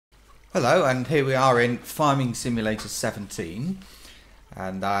Hello, and here we are in Farming Simulator 17,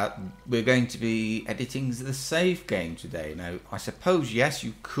 and we're going to be editing the save game today. Now, I suppose, yes,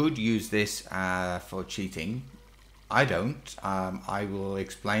 you could use this for cheating. I don't. I will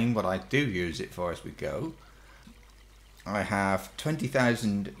explain what I do use it for as we go. I have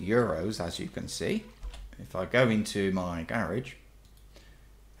 20,000 euros, as you can see. If I go into my garage,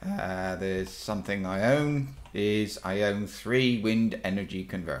 there's something I own. I own 3 wind energy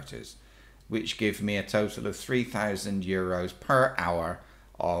converters, which give me a total of 3,000 euros per hour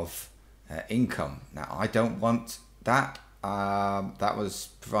of income. Now, I don't want that. That was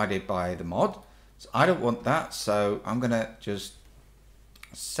provided by the mod, so I don't want that. So I'm gonna just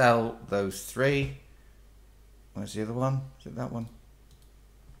sell those 3. Where's the other one? Is it that one?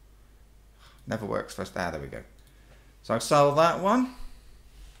 Never works first. Ah, there we go. So I sell that one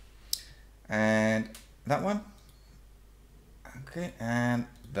and that one. Okay, and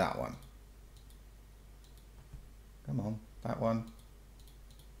that one. Come on, that one.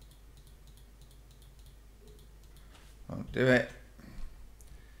 Won't do it.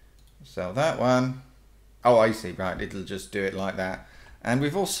 Sell that one. Oh, I see, right, it'll just do it like that. And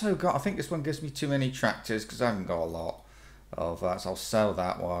we've also got, I think this one gives me too many tractors because I haven't got a lot of that, so I'll sell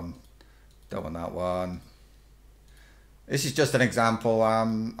that one. Don't want that one. This is just an example.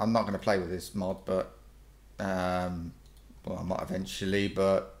 I'm not going to play with this mod, but well, I might eventually,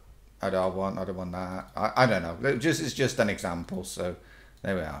 but I don't want that. I don't know. It's just an example. So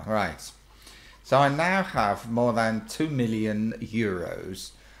there we are. Right. So I now have more than 2 million euros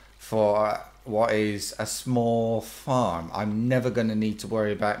for what is a small farm. I'm never going to need to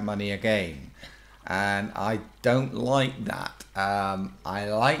worry about money again, and I don't like that. I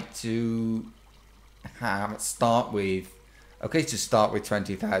like to start with, okay, to start with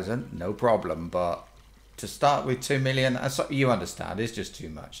 20,000, no problem, but to start with 2 million, you understand, it's just too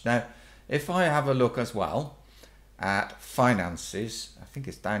much. Now, if I have a look as well at finances, I think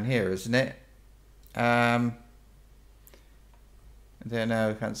it's down here, isn't it? I don't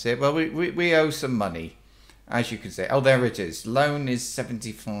know, I can't see it. Well, we owe some money, as you can see. Oh, there it is. Loan is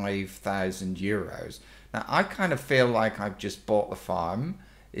 75,000 euros. Now, I kind of feel like I've just bought the farm.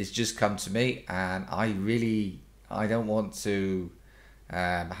 It's just come to me, and I don't want to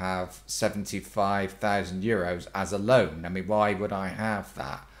have 75,000 euros as a loan. I mean, why would I have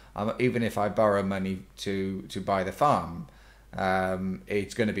that? Even if I borrow money to buy the farm,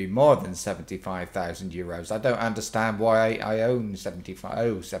 it's going to be more than 75,000 euros. I don't understand why I owe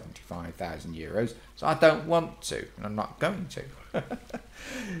 75,000 euros, so I don't want to, and I'm not going to.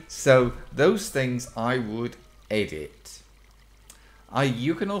 So those things I would edit.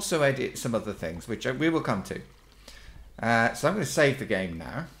 You can also edit some other things, which we will come to. So I'm going to save the game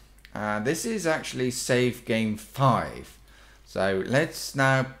now. This is actually save game 5. So let's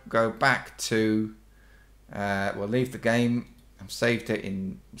now go back to, we'll leave the game. I've saved it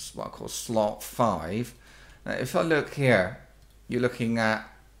in what I call slot 5. Now, if I look here, you're looking at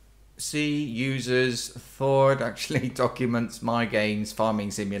see users, Ford, actually documents, my games,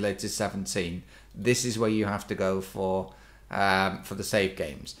 Farming Simulator 17. This is where you have to go for the save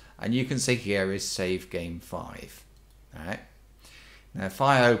games. And you can see here is save game 5. All right. Now, if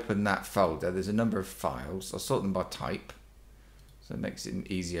I open that folder, there's a number of files. I'll sort them by type, so it makes it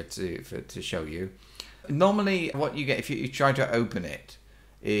easier to show you. Normally, what you get if you try to open it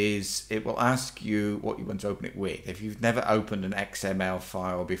is it will ask you what you want to open it with. If you've never opened an XML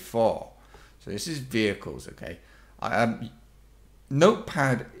file before, so this is vehicles, okay.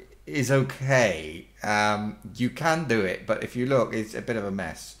 Notepad is okay. You can do it, but if you look, it's a bit of a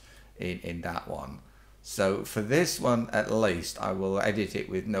mess in that one. So for this one, at least, I will edit it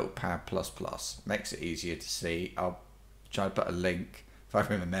with Notepad++. Makes it easier to see. I'll try to put a link, if I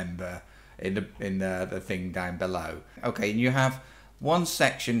remember, in the thing down below. Okay, and you have one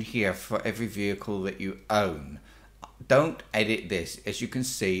section here for every vehicle that you own. Don't edit this. As you can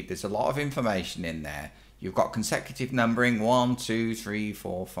see, there's a lot of information in there. You've got consecutive numbering, 1, 2, 3,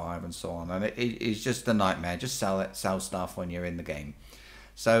 4, 5, and so on. And it's just a nightmare. Just sell stuff when you're in the game.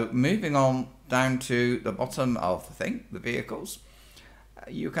 So moving on down to the bottom of the thing, the vehicles,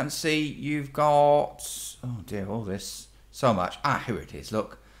 you can see you've got, oh dear, all this, so much. Ah, here it is,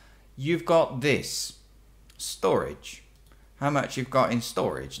 look. You've got this, storage. How much you've got in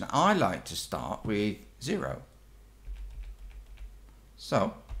storage. Now, I like to start with 0.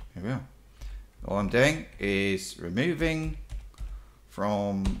 So, here we are. All I'm doing is removing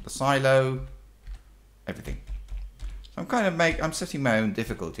from the silo everything. So I'm setting my own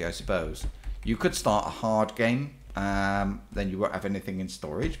difficulty, I suppose. You could start a hard game, then you won't have anything in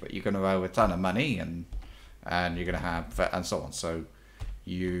storage, but you're going to owe a ton of money, and you're going to have and so on. So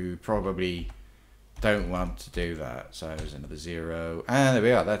you probably don't want to do that. So there's another 0, and there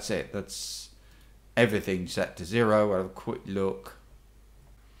we are. That's it. That's everything set to 0. I'll have a quick look.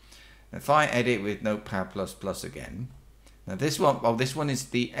 If I edit with Notepad++ again, now this one is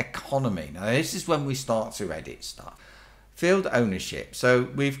the economy. Now this is when we start to edit stuff. Field ownership. So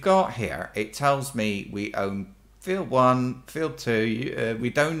we've got here, it tells me we own field 1, field 2. We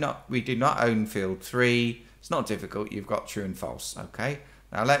do not own field 3. It's not difficult. You've got true and false. Okay.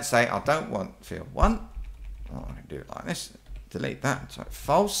 Now let's say I don't want field 1. Well, I can do it like this. Delete that. Type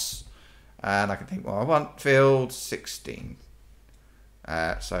false. And I can think, well, I want field 16.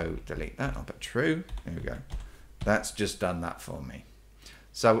 So delete that. I'll put true. There we go. That's just done that for me.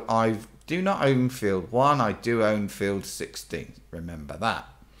 So I do not own field 1. I do own field 16. Remember that.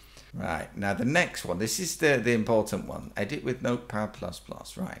 Right. Now the next one. This is the important one. Edit with Notepad++.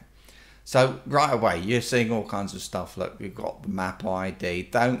 Right. So right away, you're seeing all kinds of stuff. Look, you've got the map ID.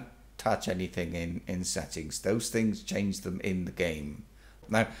 Don't touch anything in settings. Those things, change them in the game.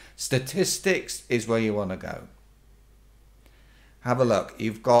 Now, statistics is where you want to go. Have a look.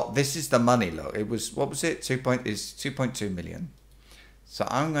 You've got, this is the money. Look, it was, what was it? 2.2 million. So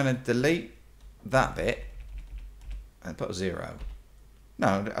I'm going to delete that bit and put a 0.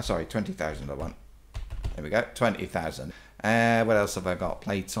 No, sorry, 20,000 I want. There we go, 20,000. What else have I got?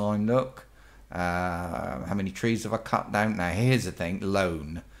 Playtime, look. How many trees have I cut down? Now, here's the thing,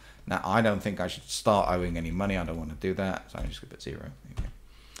 loan. Now, I don't think I should start owing any money. I don't want to do that. So I'm just going to put 0. Okay.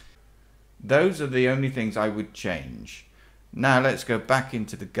 Those are the only things I would change. Now, let's go back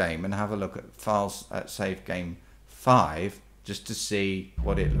into the game and have a look at files at save game 5 just to see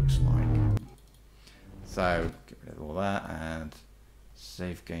what it looks like. So, get rid of all that and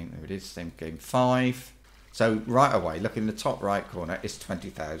save game. There it is, save game 5. So right away, look in the top right corner, it's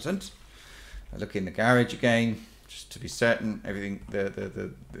 20,000. I look in the garage again, just to be certain, everything,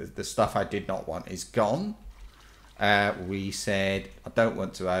 the stuff I did not want is gone. We said, I don't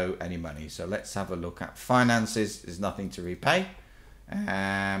want to owe any money. So let's have a look at finances. There's nothing to repay.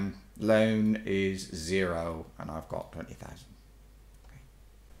 Loan is 0, and I've got 20,000. Okay.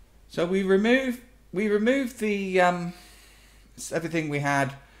 So we removed the everything we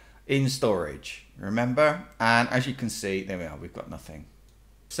had in storage, remember? And as you can see, there we are, we've got nothing.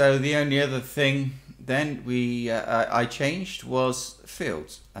 So the only other thing then I changed was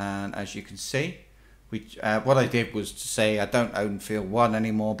fields, and as you can see, what I did was to say I don't own field 1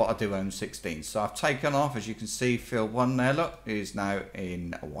 anymore, but I do own 16. So I've taken off, as you can see, field 1 there, look, is now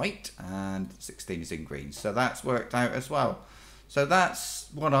in white, and 16 is in green. So that's worked out as well. So that's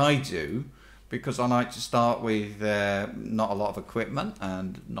what I do, because I like to start with not a lot of equipment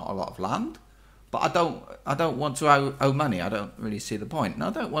and not a lot of land, but I don't want to owe money. I don't really see the point. And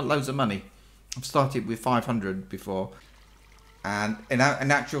I don't want loads of money. I've started with 500 before, and in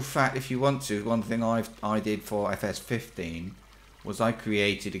actual fact, if you want to, one thing I did for FS15 was I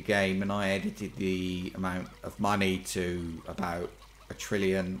created a game and I edited the amount of money to about 1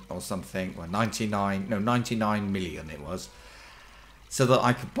 trillion or something, or 99 million it was, so that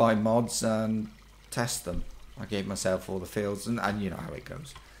I could buy mods and test them. I gave myself all the fields and you know how it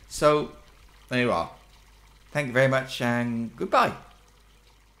goes. So there you are. Thank you very much and goodbye.